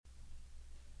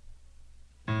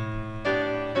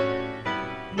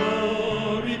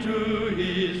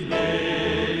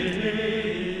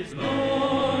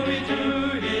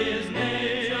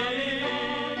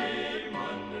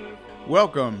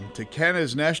Welcome to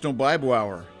Canada's National Bible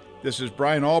Hour. This is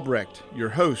Brian Albrecht, your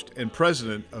host and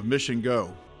president of Mission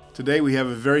Go. Today we have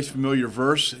a very familiar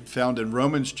verse found in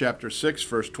Romans chapter 6,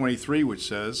 verse 23, which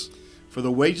says, "For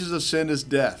the wages of sin is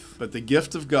death, but the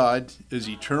gift of God is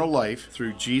eternal life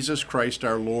through Jesus Christ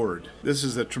our Lord." This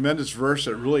is a tremendous verse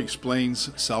that really explains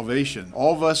salvation.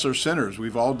 All of us are sinners.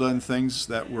 We've all done things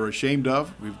that we're ashamed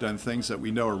of. We've done things that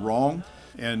we know are wrong.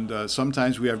 And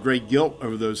sometimes we have great guilt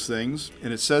over those things.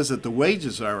 And it says that the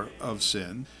wages are of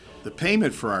sin, the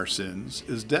payment for our sins,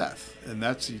 is death. And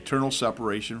that's eternal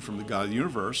separation from the God of the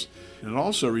universe. And it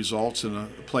also results in a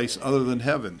place other than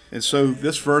heaven. And so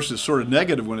this verse is sort of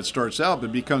negative when it starts out,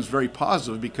 but becomes very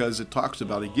positive because it talks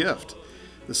about a gift.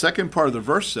 The second part of the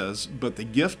verse says, "But the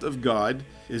gift of God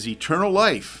is eternal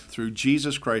life through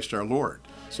Jesus Christ our Lord."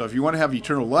 So if you want to have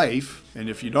eternal life, and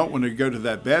if you don't want to go to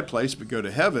that bad place but go to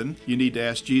heaven, you need to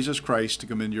ask Jesus Christ to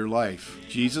come into your life.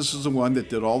 Jesus is the one that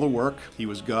did all the work. He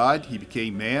was God. He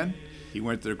became man. He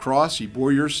went to the cross. He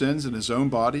bore your sins in his own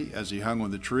body as he hung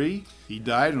on the tree. He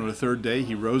died, and on the third day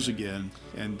he rose again,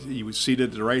 and he was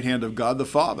seated at the right hand of God the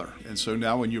Father. And so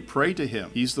now when you pray to him,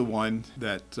 he's the one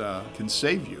that can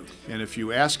save you. And if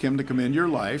you ask him to come into your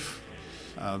life,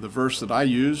 the verse that I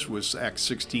used was Acts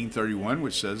 16:31,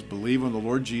 which says, "Believe on the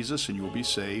Lord Jesus and you will be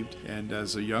saved." And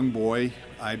as a young boy,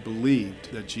 I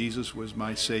believed that Jesus was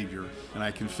my Savior, and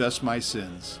I confessed my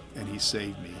sins, and he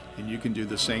saved me. And you can do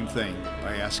the same thing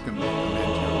by asking him to come into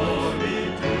your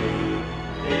life.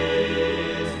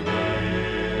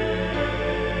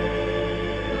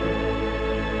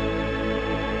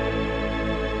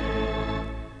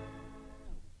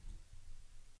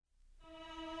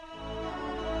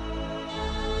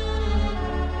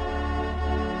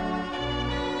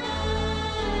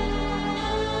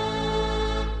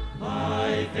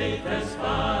 Faith has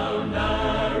found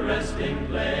a resting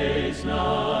place,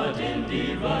 not in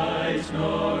device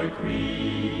nor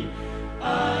creed.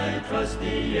 I trust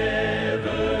the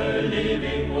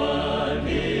ever-living one,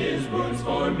 his wounds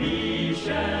for me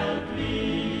shall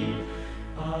plead.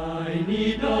 I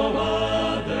need no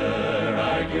other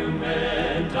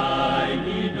argument, I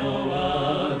need no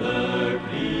other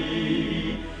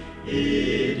plea.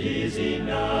 It is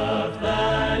enough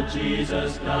that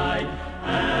Jesus died,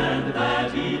 and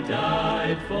that he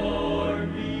died for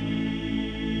me.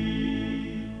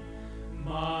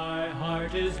 My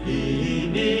heart is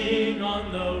leaning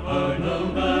on the word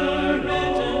of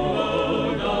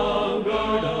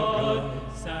God.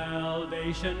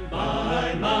 Salvation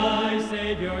by my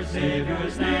Savior's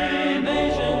name,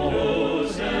 through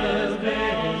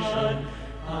salvation.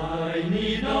 I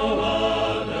need no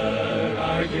other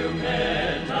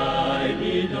argument, I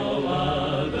need no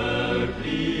other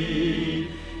plea.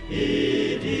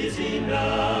 It is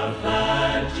enough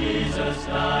that Jesus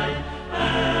died,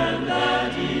 and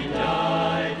that he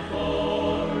died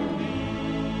for me.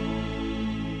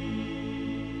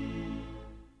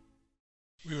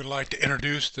 We would like to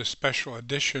introduce this special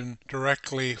edition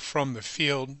directly from the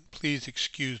field. Please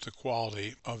excuse the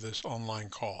quality of this online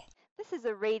call. This is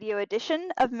a radio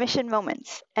edition of Mission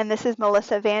Moments, and this is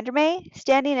Melissa Vandermeer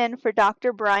standing in for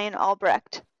Dr. Brian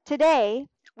Albrecht. Today,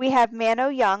 we have Mano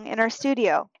Young in our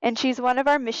studio, and she's one of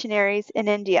our missionaries in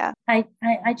India. I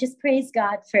just praise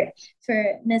God for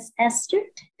Miss Esther.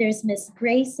 There's Miss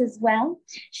Grace as well.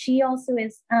 She also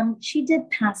is, she did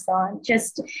pass on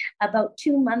just about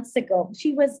 2 months ago.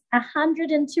 She was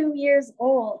 102 years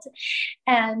old,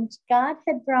 and God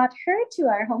had brought her to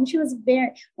our home. She was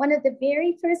one of the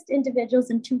very first individuals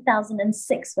in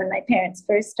 2006 when my parents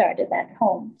first started that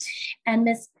home. And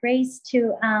Miss Grace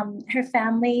too, her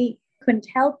family couldn't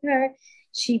help her.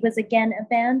 She was again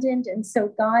abandoned. And so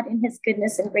God in his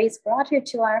goodness and grace brought her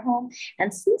to our home.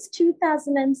 And since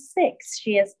 2006,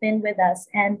 she has been with us.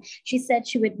 And she said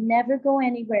she would never go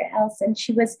anywhere else. And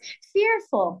she was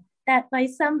fearful that by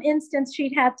some instance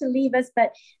she'd have to leave us.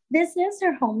 But this is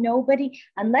her home. Nobody,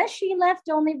 unless she left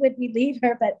only, would we leave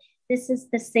her. But this is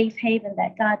the safe haven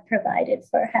that God provided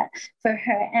for her.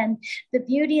 And the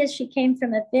beauty is she came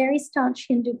from a very staunch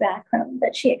Hindu background,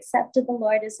 but she accepted the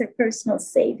Lord as her personal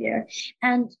savior.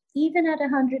 And even at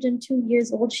 102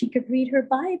 years old, she could read her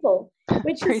Bible,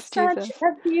 which is such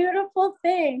a beautiful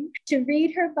thing, to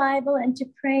read her Bible and to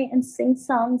pray and sing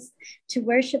songs to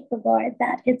worship the Lord.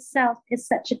 That itself is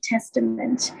such a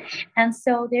testament. And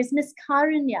so there's Miss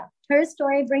Karunya. Her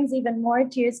story brings even more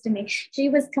tears to me. She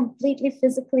was completely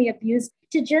physically abused.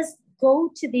 To just go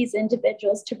to these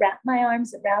individuals, to wrap my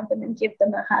arms around them and give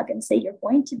them a hug and say, you're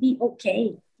going to be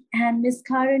okay. And Miss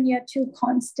Karunya too,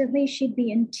 constantly she'd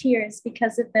be in tears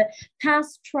because of the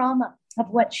past trauma of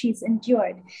what she's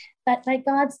endured. but by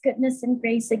God's goodness and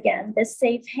grace again, this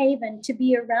safe haven, to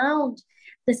be around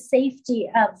the safety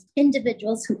of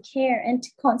individuals who care and to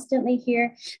constantly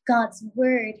hear God's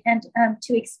word and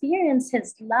to experience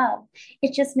his love,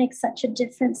 it just makes such a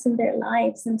difference in their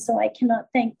lives. And so I cannot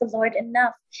thank the Lord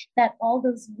enough that all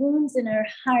those wounds in her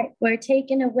heart were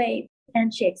taken away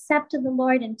and she accepted the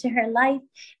Lord into her life.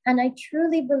 And I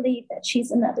truly believe that she's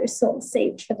another soul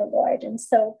saved for the Lord. And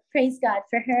so praise God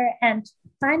for her. And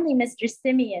finally, Mr.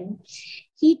 Simeon,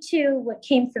 he too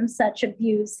came from such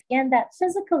abuse. And that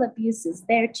physical abuse is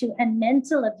there too, and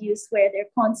mental abuse where they're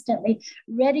constantly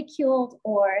ridiculed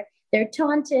or they're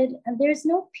taunted, and there's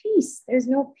no peace. There's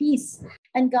no peace.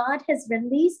 And God has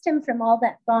released him from all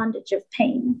that bondage of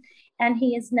pain. And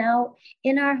he is now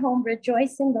in our home,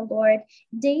 rejoicing the Lord,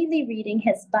 daily reading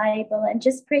his Bible and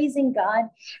just praising God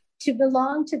to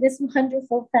belong to this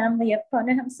wonderful family of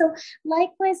Ponaham. So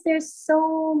likewise, there's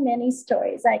so many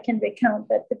stories I can recount,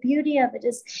 but the beauty of it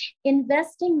is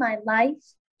investing my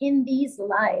life in these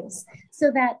lives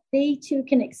so that they too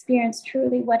can experience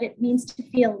truly what it means to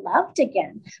feel loved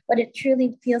again, what it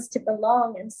truly feels to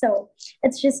belong. And so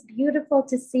it's just beautiful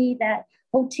to see that,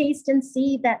 oh, taste and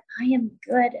see that I am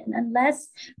good. And unless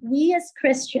we as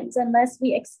Christians, unless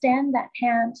we extend that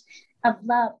hand of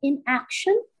love in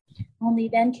action, only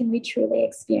then can we truly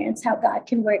experience how God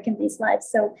can work in these lives.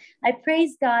 So I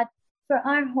praise God for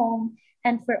our home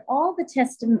and for all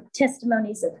the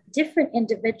testimonies of different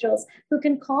individuals who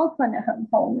can call Ponaham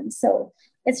home. And so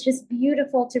it's just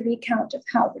beautiful to recount of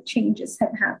how the changes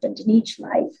have happened in each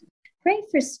life. Pray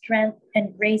for strength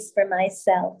and grace for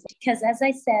myself, because as I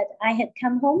said, I had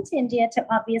come home to India to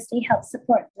obviously help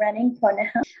support running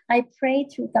Ponaham. I pray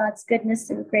through God's goodness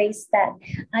and grace that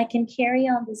I can carry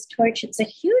on this torch. It's a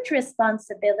huge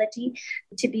responsibility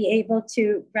to be able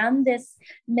to run this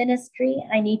ministry.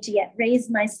 I need to yet raise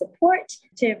my support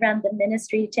to run the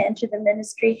ministry, to enter the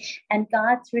ministry. And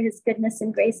God, through his goodness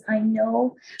and grace, I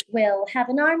know will have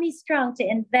an army strong to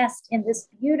invest in this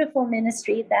beautiful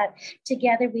ministry that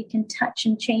together we can touch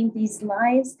and change these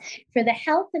lives, for the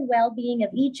health and well-being of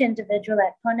each individual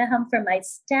at Ponaham, for my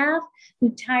staff who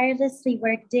tirelessly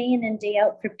work day in and day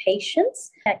out for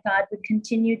patients, that God would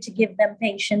continue to give them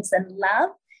patience and love.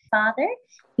 Father,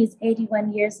 he's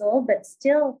 81 years old, but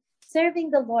still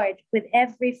serving the Lord with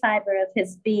every fiber of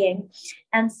his being.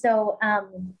 And so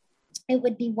it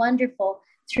would be wonderful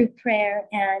through prayer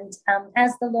and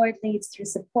as the Lord leads, through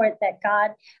support, that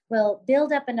God will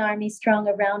build up an army strong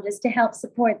around us to help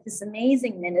support this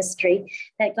amazing ministry,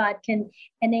 that God can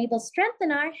enable,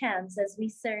 strengthen our hands as we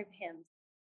serve him.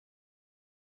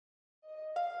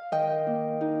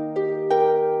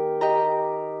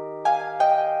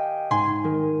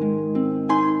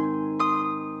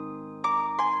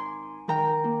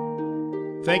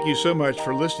 Thank you so much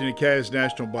for listening to Kaz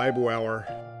National Bible Hour.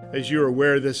 As you're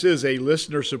aware, this is a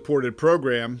listener-supported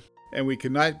program, and we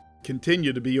cannot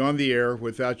continue to be on the air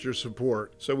without your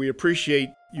support. So we appreciate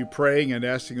you praying and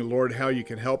asking the Lord how you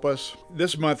can help us.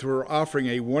 This month, we're offering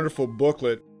a wonderful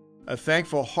booklet, A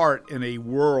Thankful Heart in a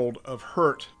World of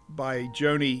Hurt by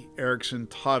Joni Eareckson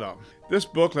Tada. This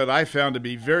booklet I found to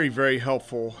be very, very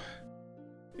helpful.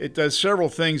 It does several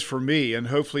things for me, and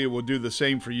hopefully it will do the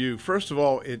same for you. First of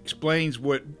all, it explains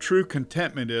what true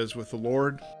contentment is with the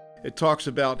Lord. It talks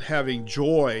about having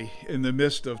joy in the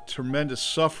midst of tremendous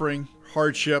suffering,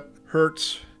 hardship,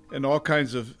 hurts, and all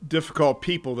kinds of difficult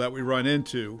people that we run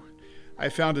into. I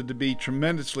found it to be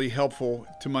tremendously helpful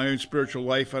to my own spiritual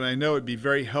life, and I know it'd be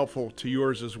very helpful to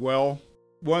yours as well.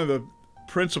 One of the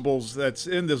principles that's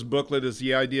in this booklet is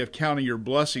the idea of counting your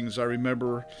blessings. I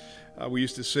remember we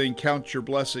used to sing, "Count your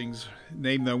blessings,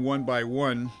 name them one by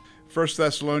one." 1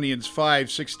 Thessalonians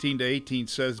 5:16-18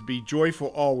 says, "Be joyful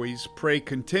always, pray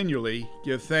continually,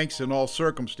 give thanks in all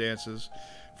circumstances,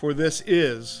 for this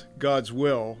is God's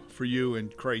will for you in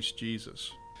Christ Jesus."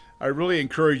 I really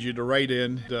encourage you to write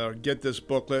in, get this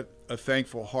booklet, A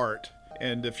Thankful Heart.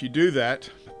 And if you do that,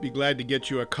 be glad to get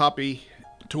you a copy.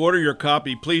 To order your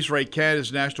copy, please write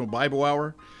Kaz National Bible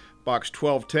Hour, Box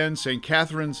 1210, St.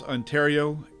 Catharines,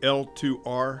 Ontario,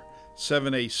 L2R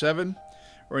 7A7.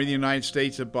 Or in the United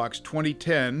States at Box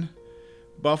 2010,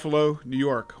 Buffalo, New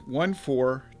York,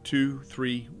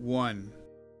 14231.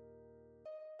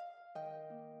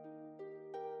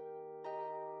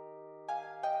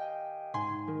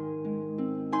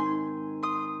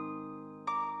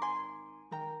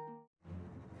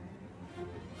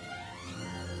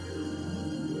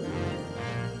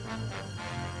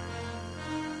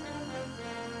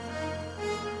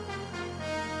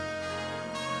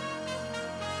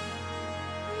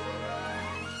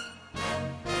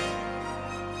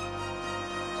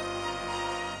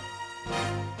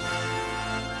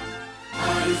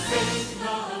 sing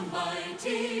the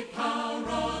mighty power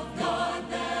of God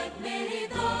that made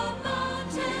the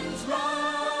mountains rise.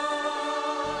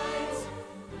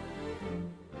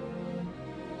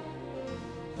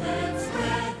 That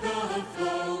spread the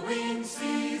flowing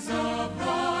seas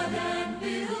abroad and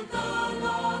built the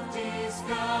lofty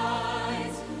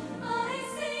skies. I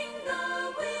sing the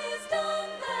wisdom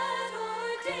that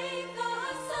ordained the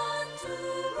sun to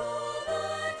rule the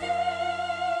day.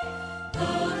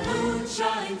 The moon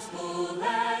shines full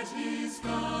at his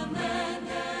command,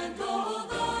 and all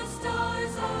the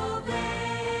stars obey.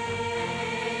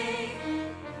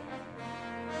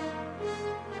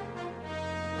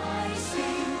 I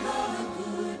sing the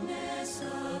goodness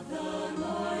of the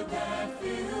Lord that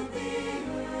filled the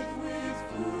earth with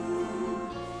food.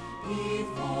 He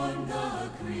formed the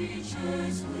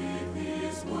creatures with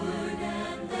his word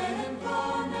and then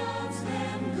pronounced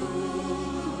them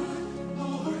good.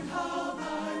 Lord, how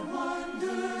thy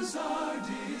wonders are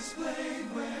displayed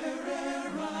where'er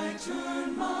I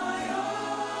turn my eye.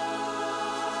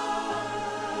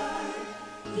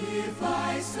 If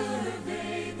I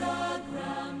survey the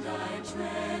ground I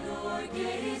tread or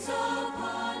gaze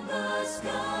upon the sky,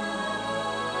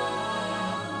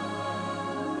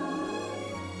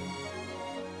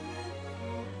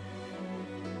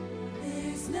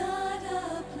 there's not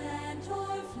a plant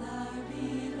or flower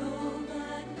below,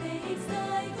 but makes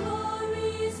thy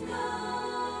glories known.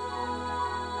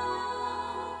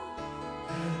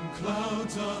 And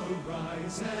clouds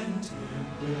arise and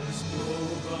tempests blow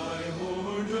by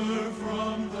order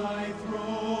from thy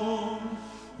throne,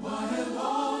 while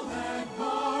all that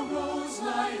borrows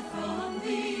life from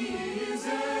thee is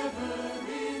ever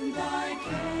in thy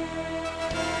care.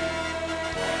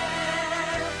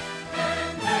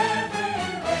 And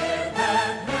everywhere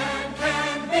that man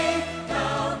can be,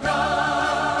 thou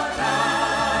God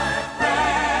art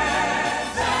present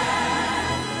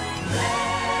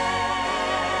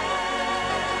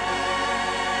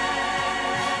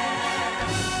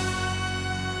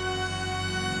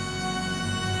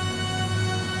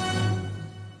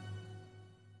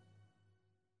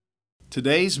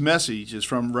Today's message is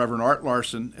from Reverend Art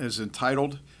Larson, and is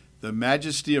entitled, The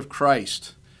Majesty of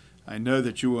Christ. I know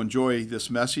that you will enjoy this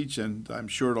message, and I'm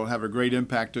sure it'll have a great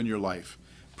impact on your life.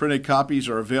 Printed copies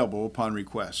are available upon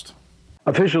request.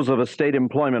 Officials of a state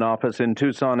employment office in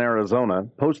Tucson, Arizona,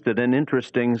 posted an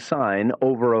interesting sign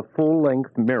over a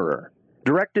full-length mirror.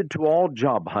 Directed to all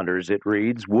job hunters, it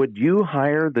reads, "Would you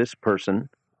hire this person?"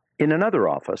 In another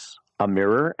office, a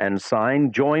mirror and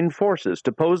sign joined forces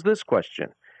to pose this question: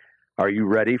 Are you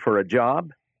ready for a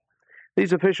job?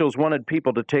 These officials wanted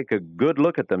people to take a good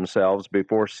look at themselves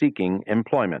before seeking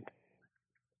employment.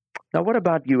 Now, what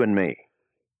about you and me?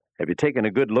 Have you taken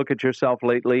a good look at yourself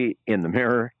lately in the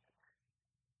mirror?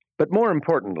 But more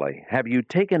importantly, have you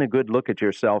taken a good look at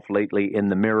yourself lately in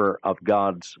the mirror of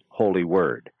God's holy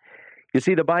word? You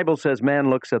see, the Bible says man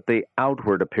looks at the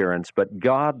outward appearance, but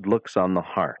God looks on the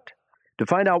heart. To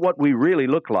find out what we really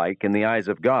look like in the eyes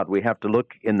of God, we have to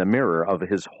look in the mirror of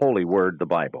His holy word, the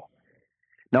Bible.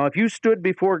 Now, if you stood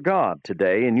before God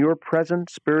today in your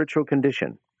present spiritual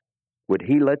condition, would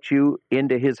He let you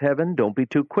into His heaven? Don't be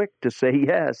too quick to say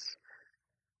yes.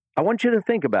 I want you to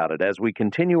think about it as we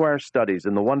continue our studies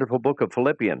in the wonderful book of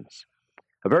Philippians,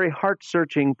 a very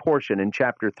heart-searching portion in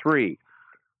chapter 3.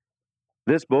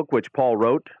 This book, which Paul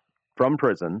wrote from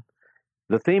prison,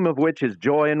 the theme of which is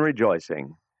joy and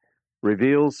rejoicing,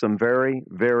 reveals some very,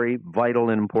 very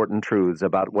vital and important truths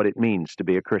about what it means to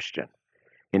be a Christian.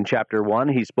 In chapter 1,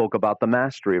 he spoke about the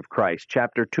mastery of Christ.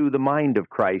 Chapter 2, the mind of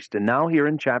Christ. And now here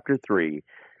in chapter 3,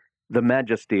 the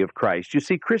majesty of Christ. You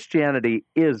see, Christianity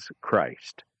is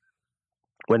Christ.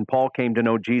 When Paul came to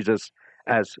know Jesus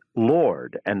as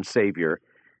Lord and Savior,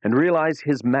 and realized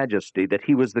His majesty, that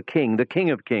He was the King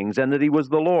of kings, and that He was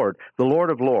the Lord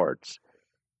of lords,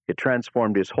 it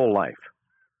transformed his whole life.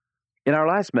 In our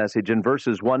last message, in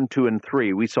verses 1, 2, and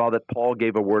 3, we saw that Paul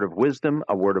gave a word of wisdom,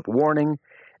 a word of warning,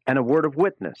 and a word of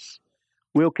witness.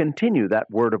 We'll continue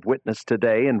that word of witness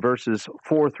today in verses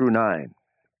 4 through 9.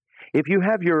 If you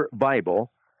have your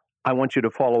Bible, I want you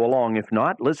to follow along. If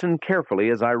not, listen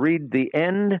carefully as I read the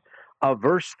end of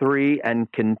verse 3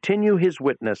 and continue his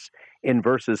witness in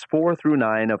verses 4 through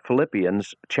 9 of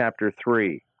Philippians chapter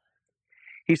 3.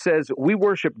 He says, "We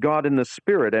worship God in the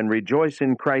Spirit and rejoice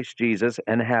in Christ Jesus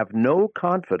and have no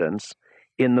confidence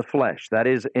in the flesh," that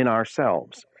is, in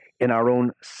ourselves, in our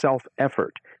own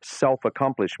self-effort,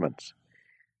 self-accomplishments.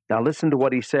 Now listen to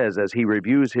what he says as he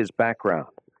reviews his background.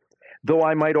 "Though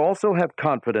I might also have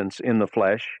confidence in the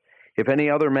flesh, if any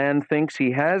other man thinks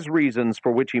he has reasons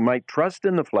for which he might trust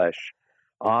in the flesh,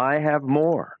 I have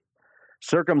more.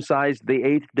 circumcised the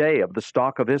 8th day, of the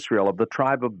stock of Israel, of the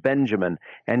tribe of Benjamin,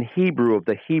 and Hebrew of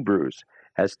the Hebrews,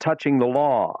 as touching the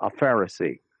law, a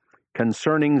Pharisee,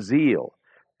 concerning zeal,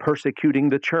 persecuting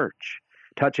the church,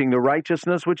 touching the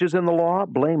righteousness which is in the law,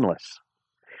 blameless.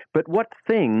 But what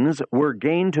things were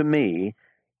gain to me,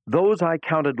 those I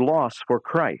counted loss for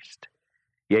Christ.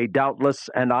 Yea, doubtless,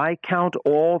 and I count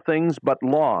all things but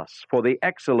loss for the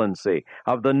excellency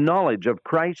of the knowledge of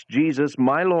Christ Jesus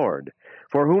my Lord,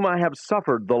 for whom I have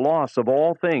suffered the loss of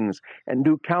all things, and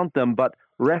do count them but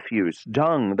refuse,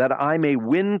 dung, that I may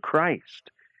win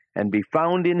Christ, and be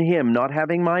found in him, not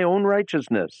having my own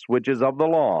righteousness, which is of the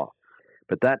law,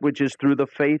 but that which is through the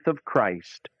faith of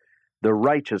Christ, the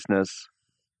righteousness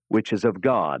which is of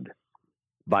God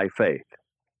by faith.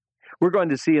 We're going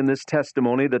to see in this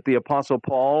testimony that the Apostle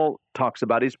Paul talks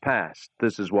about his past,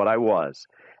 this is what I was,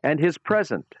 and his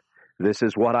present, this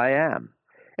is what I am,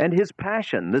 and his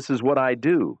passion, this is what I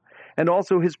do, and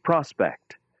also his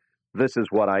prospect, this is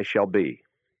what I shall be.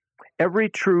 Every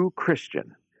true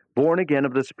Christian, born again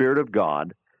of the Spirit of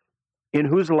God, in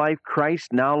whose life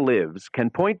Christ now lives, can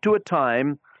point to a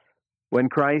time when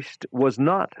Christ was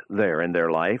not there in their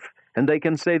life, and they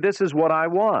can say, this is what I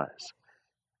was.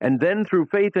 And then through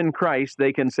faith in Christ,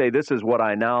 they can say, this is what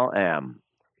I now am.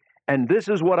 And this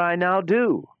is what I now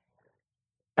do.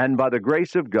 And by the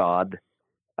grace of God,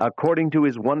 according to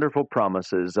his wonderful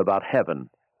promises about heaven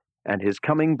and his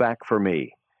coming back for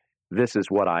me, this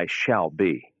is what I shall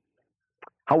be.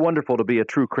 How wonderful to be a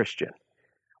true Christian.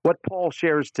 What Paul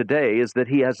shares today is that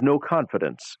he has no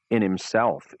confidence in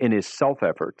himself, in his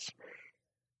self-efforts.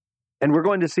 And we're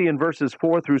going to see in verses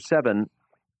 4 through 7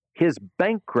 his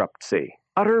bankruptcy,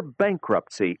 utter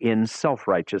bankruptcy in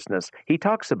self-righteousness. He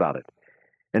talks about it.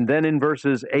 And then in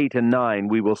verses 8 and 9,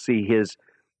 we will see his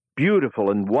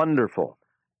beautiful and wonderful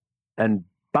and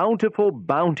bountiful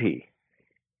bounty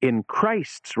in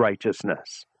Christ's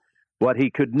righteousness. What he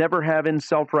could never have in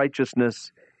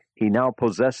self-righteousness, he now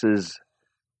possesses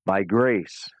by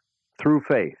grace, through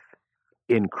faith,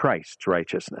 in Christ's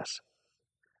righteousness.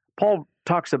 Paul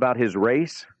talks about his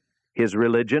race, his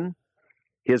religion,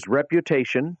 his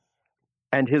reputation,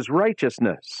 and his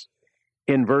righteousness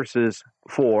in verses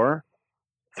 4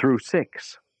 through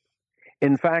 6.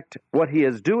 In fact, what he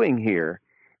is doing here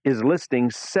is listing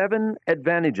 7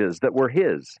 advantages that were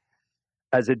his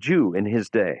as a Jew in his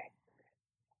day.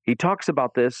 He talks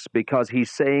about this because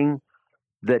he's saying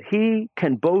that he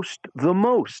can boast the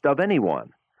most of anyone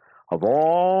of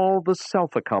all the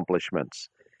self-accomplishments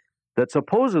that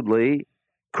supposedly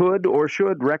could or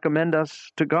should recommend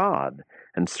us to God.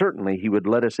 And certainly he would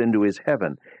let us into his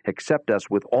heaven, accept us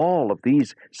with all of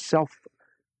these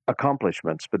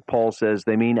self-accomplishments. But Paul says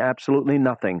they mean absolutely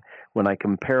nothing when I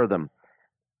compare them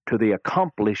to the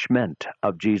accomplishment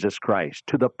of Jesus Christ,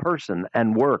 to the person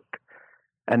and work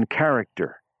and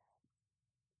character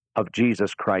of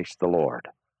Jesus Christ the Lord.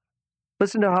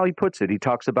 Listen to how he puts it. He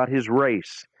talks about his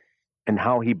race and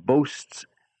how he boasts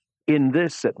in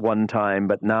this at one time,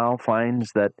 but now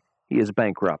finds that he is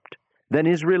bankrupt. Then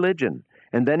his religion,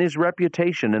 and then his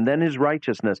reputation, and then his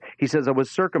righteousness. He says, I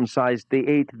was circumcised the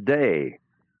 8th day.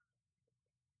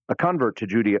 A convert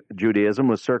to Judaism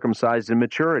was circumcised in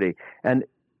maturity, and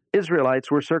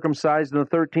Israelites were circumcised in the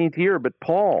 13th year, but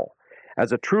Paul,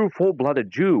 as a true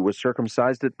full-blooded Jew, was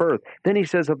circumcised at birth. Then he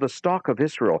says of the stock of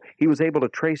Israel, he was able to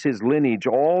trace his lineage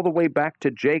all the way back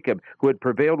to Jacob, who had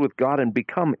prevailed with God and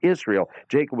become Israel.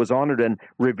 Jacob was honored and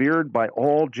revered by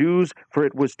all Jews, for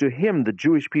it was to him the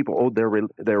Jewish people owed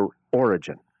their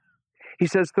origin. He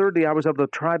says, thirdly, I was of the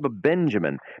tribe of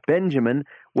Benjamin. Benjamin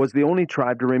was the only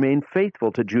tribe to remain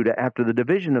faithful to Judah after the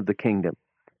division of the kingdom.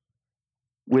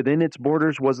 Within its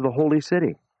borders was the holy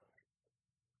city.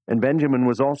 And Benjamin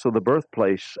was also the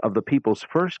birthplace of the people's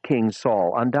first king,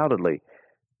 Saul, undoubtedly,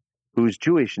 whose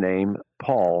Jewish name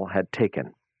Paul had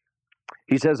taken.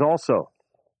 He says also,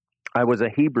 I was a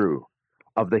Hebrew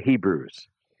of the Hebrews.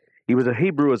 He was a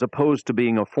Hebrew as opposed to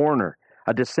being a foreigner,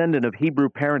 a descendant of Hebrew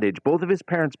parentage, both of his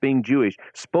parents being Jewish,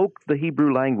 spoke the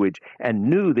Hebrew language and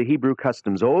knew the Hebrew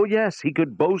customs. Oh yes, he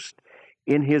could boast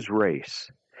in his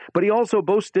race. But he also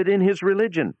boasted in his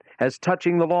religion, as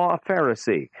touching the law, a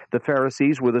Pharisee. The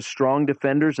Pharisees were the strong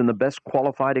defenders and the best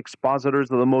qualified expositors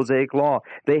of the Mosaic law.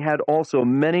 They had also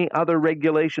many other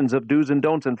regulations of do's and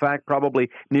don'ts, in fact,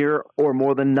 probably near or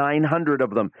more than 900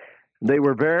 of them. They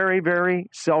were very, very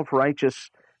self-righteous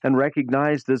and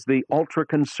recognized as the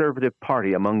ultra-conservative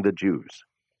party among the Jews.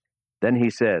 Then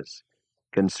he says,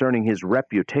 concerning his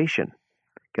reputation,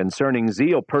 Concerning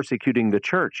zeal persecuting the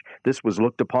church, this was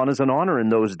looked upon as an honor in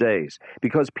those days,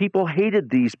 because people hated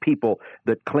these people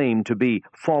that claimed to be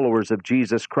followers of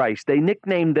Jesus Christ. They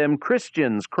nicknamed them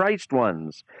Christians, Christ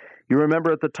ones. You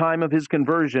remember at the time of his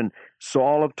conversion,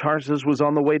 Saul of Tarsus was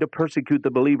on the way to persecute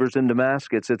the believers in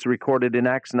Damascus. It's recorded in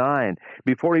Acts 9.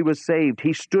 Before he was saved,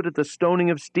 he stood at the stoning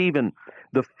of Stephen,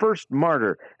 the first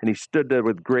martyr, and he stood there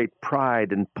with great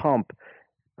pride and pomp.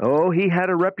 Oh, he had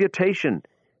a reputation.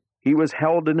 He was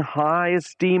held in high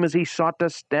esteem as he sought to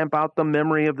stamp out the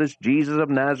memory of this Jesus of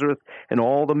Nazareth and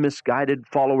all the misguided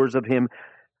followers of him,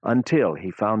 until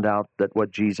he found out that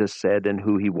what Jesus said and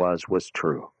who he was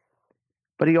true.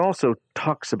 But he also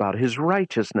talks about his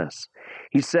righteousness.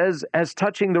 He says, as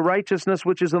touching the righteousness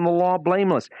which is in the law,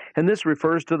 blameless. And this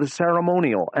refers to the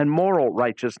ceremonial and moral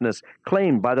righteousness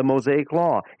claimed by the Mosaic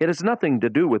law. It has nothing to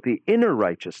do with the inner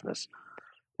righteousness.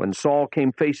 When Saul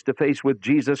came face to face with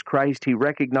Jesus Christ, he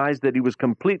recognized that he was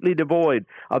completely devoid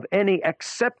of any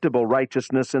acceptable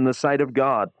righteousness in the sight of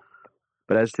God.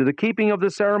 But as to the keeping of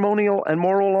the ceremonial and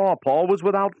moral law, Paul was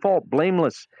without fault,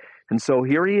 blameless. And so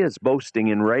here he is, boasting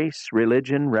in race,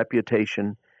 religion,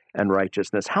 reputation, and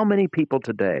righteousness. How many people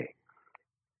today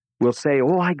will say,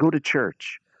 oh, I go to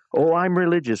church. Oh, I'm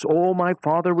religious. Oh, my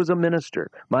father was a minister.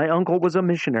 My uncle was a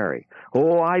missionary.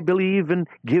 Oh, I believe and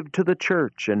give to the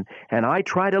church, and I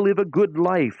try to live a good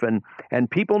life,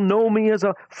 and people know me as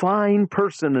a fine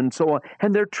person, and so on.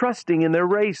 And they're trusting in their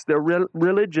race, their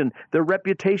religion, their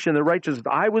reputation, their righteousness.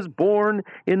 I was born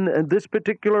in this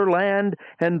particular land,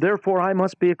 and therefore I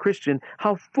must be a Christian.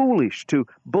 How foolish to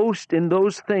boast in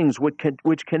those things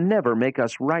which can never make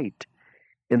us right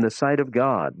in the sight of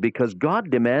God, because God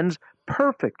demands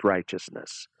perfect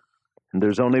righteousness. And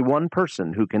there's only one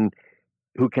person who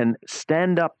can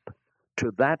stand up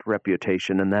to that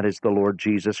reputation, and that is the Lord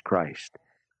Jesus Christ.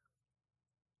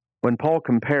 When Paul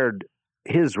compared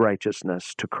his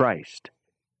righteousness to Christ,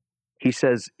 he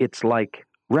says it's like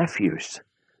refuse,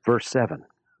 verse 7.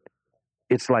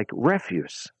 It's like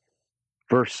refuse,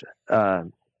 verse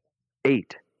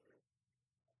 8.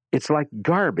 It's like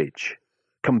garbage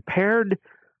compared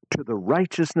to the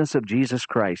righteousness of Jesus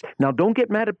Christ. Now, don't get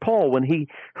mad at Paul when he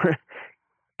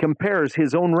compares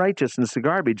his own righteousness to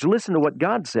garbage. Listen to what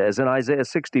God says in Isaiah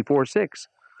 64:6.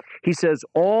 He says,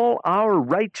 all our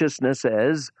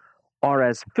righteousnesses are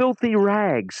as filthy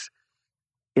rags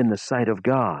in the sight of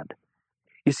God.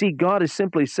 You see, God is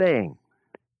simply saying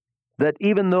that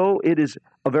even though it is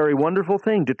a very wonderful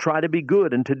thing to try to be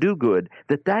good and to do good,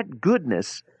 that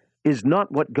goodness is not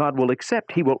what God will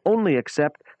accept. He will only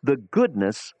accept the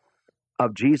goodness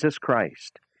of Jesus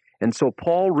Christ. And so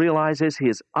Paul realizes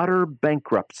his utter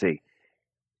bankruptcy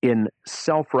in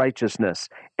self-righteousness.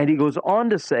 And he goes on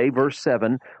to say, verse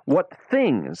 7, what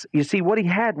things, you see, what he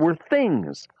had were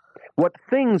things. What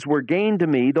things were gained to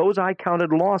me, those I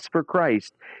counted loss for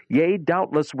Christ. Yea,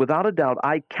 doubtless, without a doubt,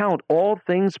 I count all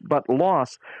things but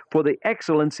loss for the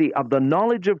excellency of the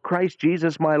knowledge of Christ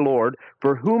Jesus my Lord,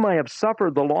 for whom I have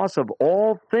suffered the loss of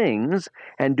all things,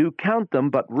 and do count them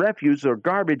but refuse or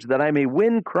garbage, that I may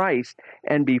win Christ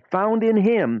and be found in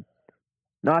him,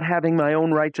 not having my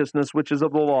own righteousness which is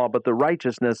of the law, but the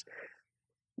righteousness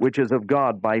which is of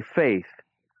God by faith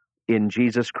in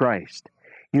Jesus Christ.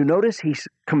 You notice he's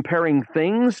comparing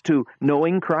things to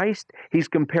knowing Christ. He's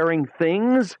comparing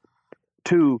things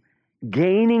to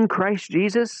gaining Christ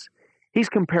Jesus. He's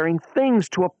comparing things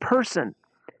to a person.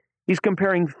 He's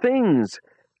comparing things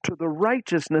to the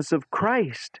righteousness of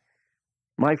Christ.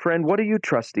 My friend, what are you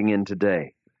trusting in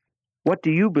today? What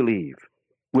do you believe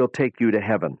will take you to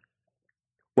heaven?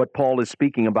 What Paul is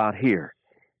speaking about here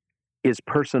is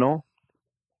personal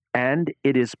and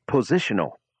it is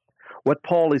positional. What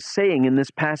Paul is saying in this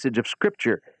passage of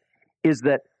Scripture is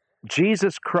that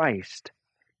Jesus Christ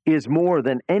is more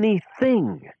than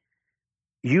anything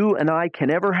you and I can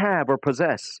ever have or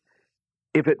possess,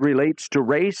 if it relates to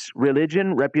race,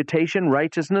 religion, reputation,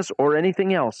 righteousness, or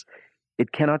anything else.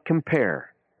 It cannot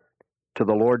compare to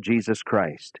the Lord Jesus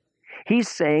Christ. He's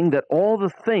saying that all the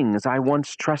things I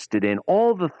once trusted in,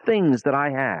 all the things that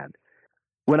I had,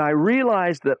 when I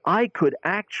realized that I could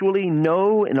actually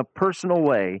know in a personal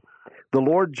way the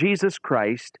Lord Jesus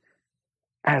Christ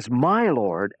as my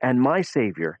Lord and my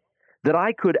Savior, that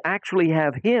I could actually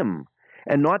have him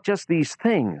and not just these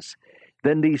things,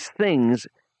 then these things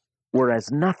were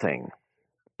as nothing.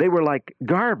 They were like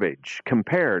garbage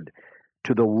compared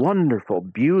to the wonderful,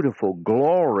 beautiful,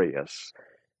 glorious,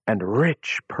 and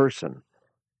rich person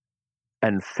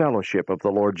and fellowship of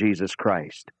the Lord Jesus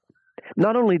Christ.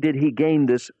 Not only did he gain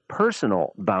this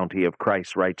personal bounty of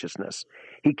Christ's righteousness,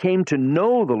 he came to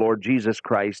know the Lord Jesus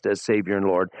Christ as Savior and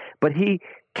Lord, but he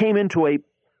came into a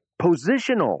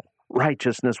positional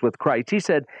righteousness with Christ. He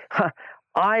said,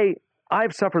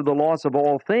 I've suffered the loss of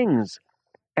all things,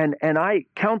 and I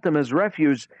count them as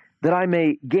refuse, that I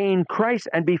may gain Christ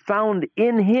and be found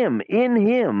in him,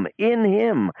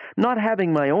 not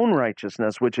having my own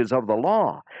righteousness, which is of the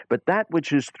law, but that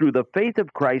which is through the faith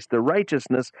of Christ, the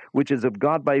righteousness which is of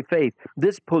God by faith.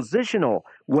 This positional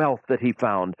wealth that he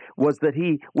found was that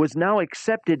he was now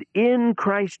accepted in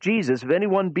Christ Jesus. If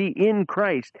anyone be in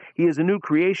Christ, he is a new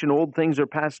creation. Old things are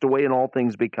passed away and all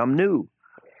things become new.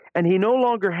 And he no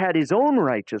longer had his own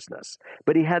righteousness,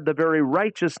 but he had the very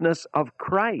righteousness of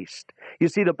Christ. You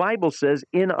see, the Bible says,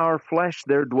 in our flesh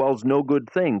there dwells no good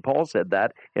thing. Paul said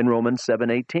that in Romans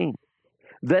 7:18.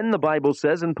 Then the Bible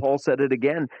says, and Paul said it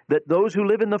again, that those who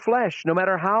live in the flesh, no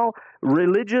matter how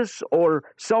religious or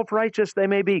self-righteous they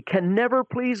may be, can never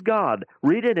please God.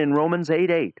 Read it in Romans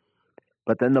 8:8.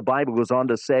 But then the Bible goes on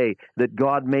to say that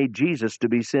God made Jesus to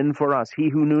be sin for us, he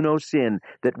who knew no sin,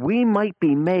 that we might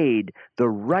be made the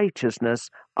righteousness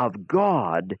of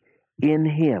God in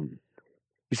him.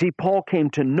 You see, Paul came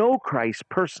to know Christ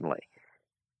personally,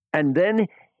 and then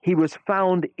he was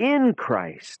found in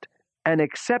Christ and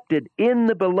accepted in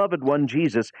the beloved one,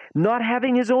 Jesus, not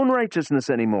having his own righteousness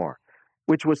anymore,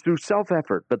 which was through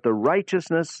self-effort, but the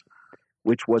righteousness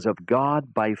which was of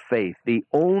God by faith, the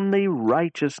only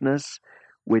righteousness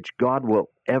which God will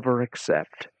ever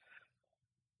accept.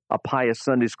 A pious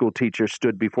Sunday school teacher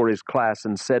stood before his class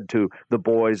and said to the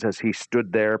boys as he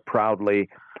stood there proudly,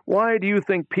 "Why do you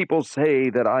think people say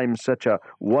that I'm such a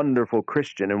wonderful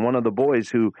Christian?" And one of the boys,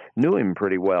 who knew him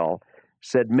pretty well,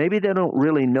 said, "Maybe they don't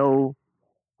really know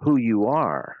who you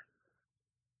are."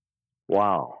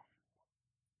 Wow.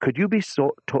 Could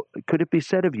it be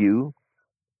said of you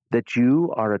that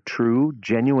you are a true,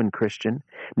 genuine Christian,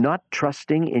 not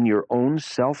trusting in your own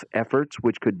self-efforts,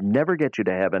 which could never get you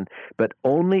to heaven, but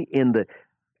only in the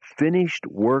finished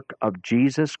work of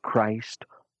Jesus Christ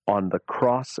on the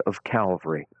cross of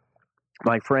Calvary?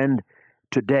 My friend,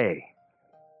 today,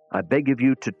 I beg of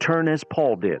you to turn as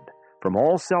Paul did from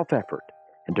all self-effort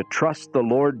and to trust the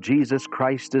Lord Jesus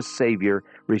Christ as Savior.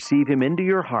 Receive him into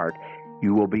your heart.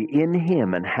 You will be in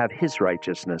him and have his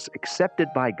righteousness accepted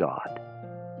by God.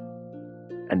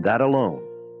 And that alone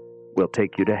will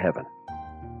take you to heaven.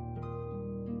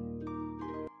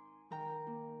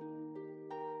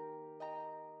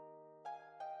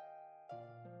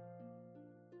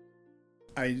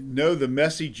 I know the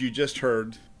message you just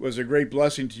heard was a great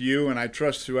blessing to you, and I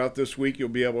trust throughout this week you'll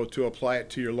be able to apply it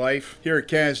to your life. Here at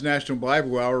Kansas National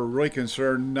Bible Hour, we're really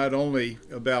concerned not only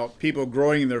about people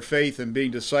growing in their faith and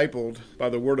being discipled by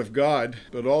the Word of God,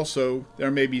 but also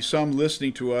there may be some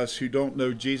listening to us who don't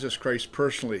know Jesus Christ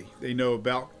personally. They know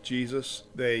about Jesus.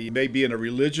 They may be in a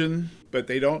religion, but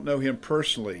they don't know him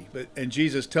personally. And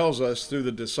Jesus tells us through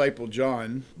the disciple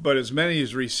John, "But as many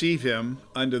as receive him,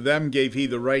 unto them gave he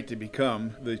the right to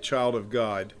become the child of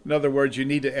God." In other words, you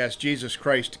need to ask Jesus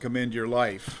Christ to come into your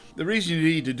life. The reason you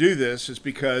need to do this is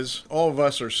because all of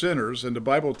us are sinners, and the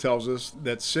Bible tells us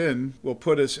that sin will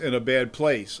put us in a bad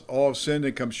place. All have sinned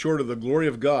and come short of the glory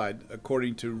of God,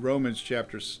 according to Romans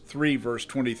chapter 3, verse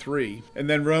 23. And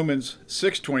then Romans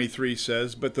 6:23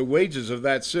 says, "But the wages of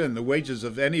that sin," the wages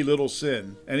of any little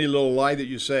sin, any little lie that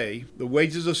you say, the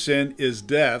wages of sin is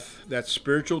death. That's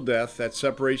spiritual death. That's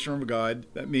separation from God.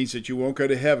 That means that you won't go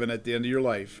to heaven at the end of your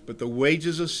life. But the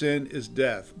wages of sin is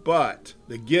death. But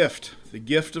the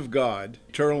gift of God,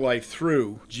 eternal life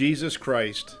through Jesus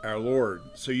Christ, our Lord.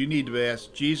 So you need to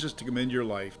ask Jesus to come into your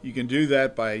life. You can do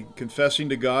that by confessing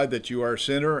to God that you are a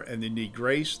sinner and you need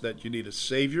grace, that you need a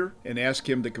Savior, and ask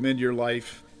him to come into your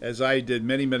life. As I did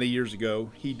many, many years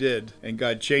ago, he did, and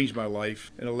God changed my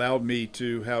life and allowed me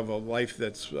to have a life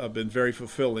that's been very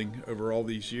fulfilling over all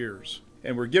these years.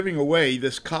 And we're giving away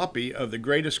this copy of The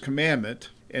Greatest Commandment.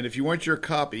 And if you want your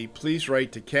copy, please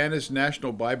write to Kansas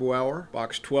National Bible Hour,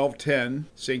 Box 1210,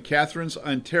 St. Catharines,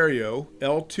 Ontario,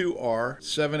 L2R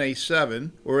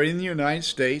 7A7, or in the United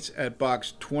States at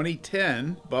Box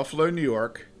 2010, Buffalo, New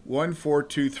York,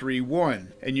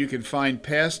 14231. And you can find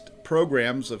past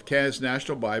programs of Kansas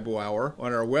National Bible Hour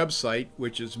on our website,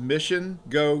 which is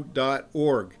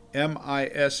missiongo.org.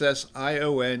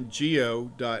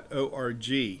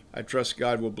 missiongo.org. I trust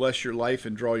God will bless your life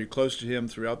and draw you close to him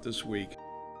throughout this week.